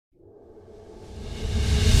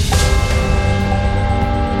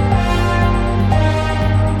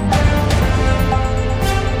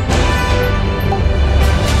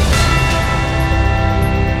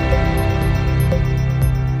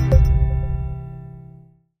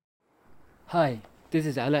Hi, this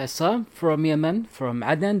is Ala Assam from Yemen, from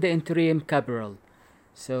Aden, the interim capital.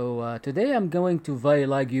 Today I'm going to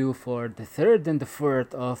vlog you for the 3rd and the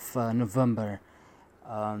 4th of November.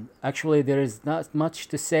 Actually, there is not much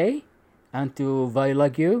to say and to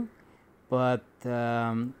vlog you, but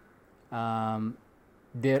there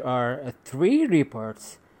are 3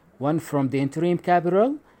 reports. One from the interim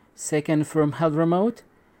capital, second from Hadramaut.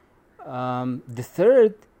 The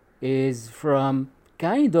third is from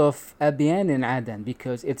kind of Aden and Aden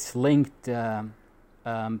because it's linked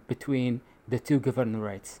between the two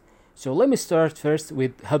governorates. So let me start first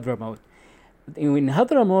with Hadramaut. In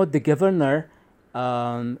Hadramaut, the governor,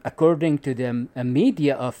 according to the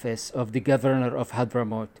media office of the governor of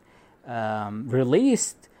Hadramaut,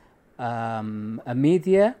 released a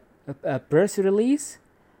press release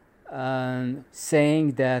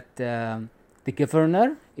saying that the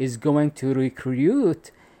governor is going to recruit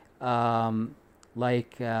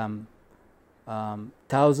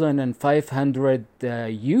 1,500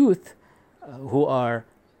 youth who are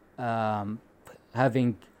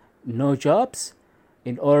having no jobs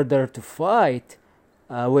in order to fight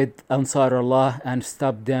with Ansar Allah and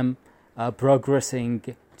stop them progressing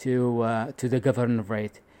to the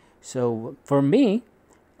governorate. So for me,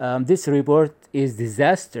 this report is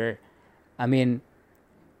disaster. I mean,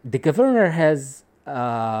 the governor has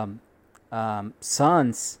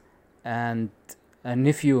sons and a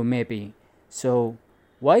nephew maybe. So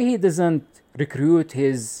why he doesn't recruit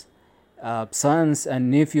his sons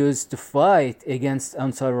and nephews to fight against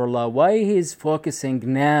Ansarullah? Why he's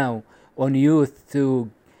focusing now on youth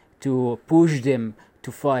to push them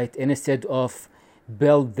to fight instead of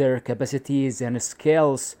build their capacities and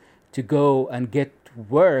skills to go and get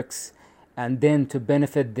works and then to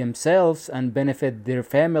benefit themselves and benefit their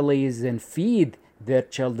families and feed their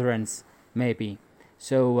childrens maybe.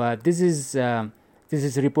 So this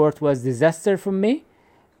report was disaster for me,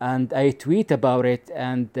 and I tweet about it,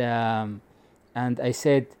 and I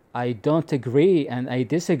said I don't agree and I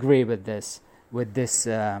disagree with this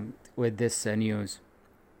news.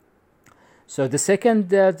 So the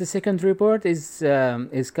second report is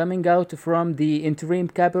coming out from the interim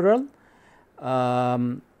capital.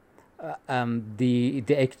 The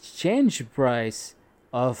exchange price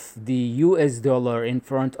of the US dollar in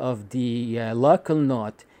front of the local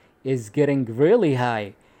note is getting really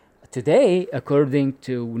high. Today, according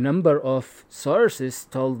to number of sources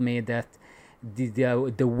told me that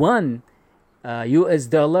the one US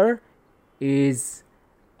dollar is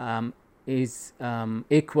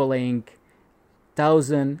equaling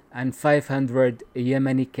 1,500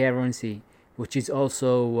 Yemeni currency, which is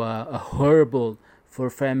also horrible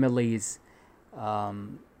for families.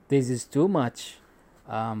 This is too much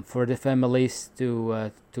for the families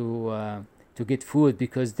to get food,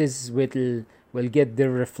 because this will get the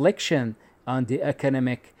reflection on the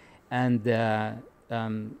economic and the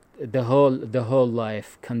whole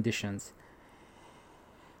life conditions.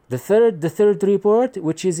 The third report,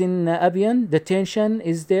 which is in Aden, the tension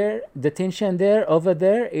there over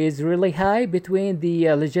there is really high between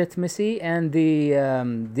the legitimacy and the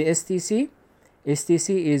STC.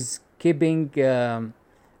 STC is keeping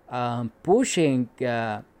pushing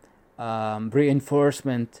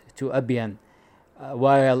reinforcement to Aden,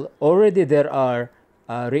 while already there are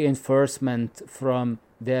reinforcement from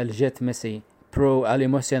the legitimacy pro Ali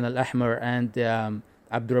Mohsen Al-Ahmar and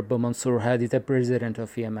Abdurrabba Mansour Hadi, the president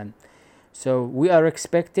of Yemen. So we are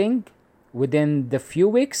expecting within the few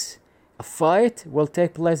weeks a fight will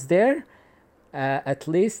take place there. At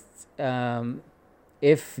least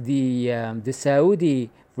if the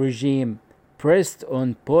Saudi regime pressed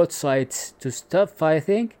on both sides to stop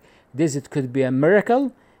fighting, it could be a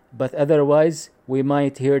miracle. But otherwise, we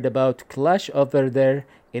might hear about clash over there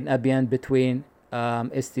in Aden between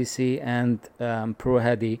STC and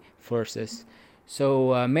pro-Hadi forces.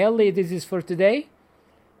 So mainly this is for today.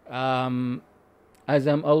 As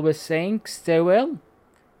I'm always saying, stay well,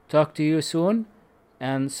 talk to you soon,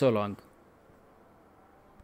 and so long.